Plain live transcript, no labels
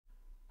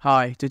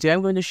Hi, today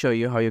I'm going to show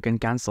you how you can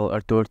cancel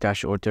a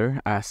Doordash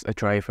order as a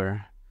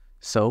driver.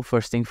 So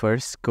first thing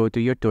first, go to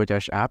your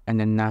Doordash app and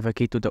then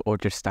navigate to the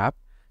Orders tab.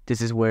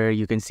 This is where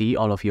you can see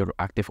all of your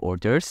active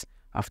orders.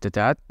 After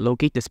that,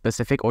 locate the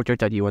specific order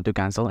that you want to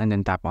cancel and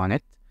then tap on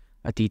it.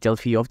 A detailed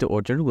view of the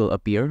order will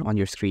appear on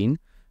your screen.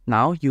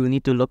 Now, you will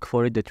need to look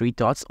for the three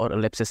dots or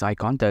ellipsis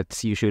icon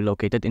that's usually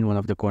located in one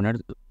of the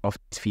corners of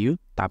this view.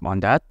 Tap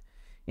on that.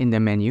 In the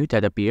menu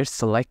that appears,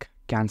 select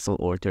Cancel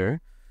Order.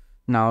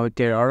 Now,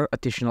 there are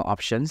additional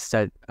options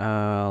that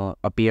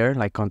appear,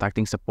 like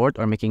contacting support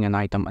or making an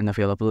item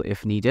unavailable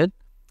if needed.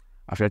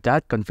 After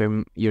that,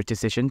 confirm your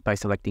decision by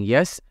selecting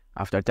yes.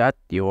 After that,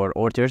 your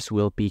orders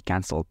will be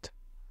cancelled.